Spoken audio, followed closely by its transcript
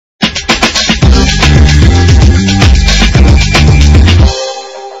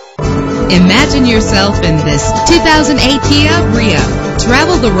Imagine yourself in this 2008 Kia Rio.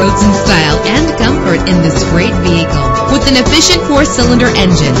 Travel the roads in style and comfort in this great vehicle. With an efficient 4-cylinder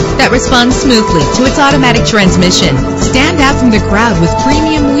engine that responds smoothly to its automatic transmission. Stand out from the crowd with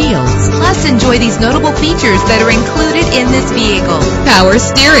premium wheels. Plus, enjoy these notable features that are included in this vehicle. Power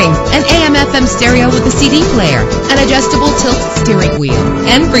steering, an AM/FM stereo with a CD player, an adjustable tilt steering wheel.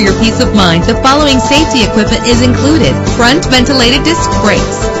 And for your peace of mind, the following safety equipment is included: front ventilated disc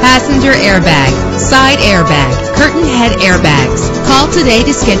brakes, passenger airbag, side airbag, curtain head airbags. Call today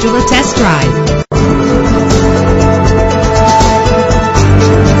to schedule a test drive.